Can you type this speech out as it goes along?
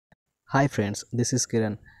Hi friends, this is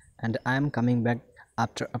Kiran and I am coming back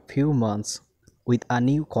after a few months with a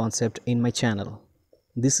new concept in my channel.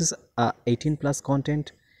 This is a 18 plus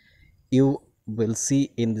content you will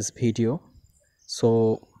see in this video.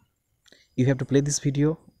 So you have to play this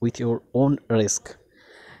video with your own risk.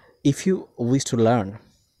 If you wish to learn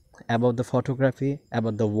about the photography,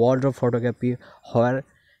 about the world of photography, where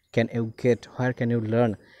can you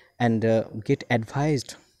learn and get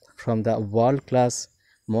advised from the world class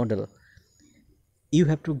model, you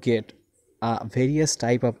have to get various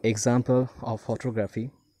type of example of photography.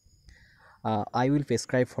 I will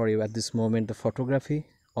prescribe for you at this moment the photography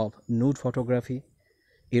of nude photography,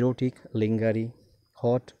 erotic, lingari,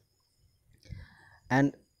 hot,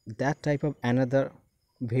 and that type of another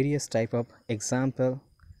various type of example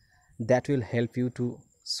that will help you to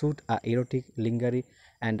shoot a erotic, lingari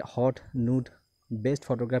and hot nude based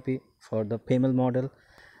photography for the female model.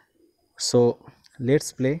 So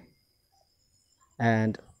let's play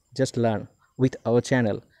and just learn with our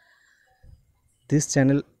channel. This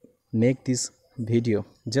channel make this video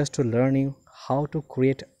just to learn you how to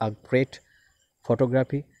create a great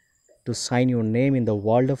photography to sign your name in the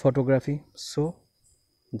world of photography. So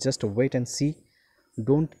just wait and see.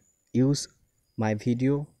 Don't use my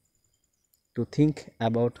video to think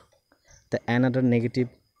about the another negative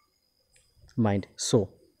mind. So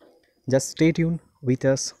just stay tuned with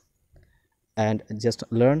us and just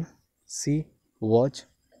learn, see, watch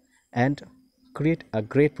and create a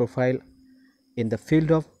great profile in the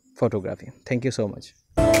field of photography. Thank you so much.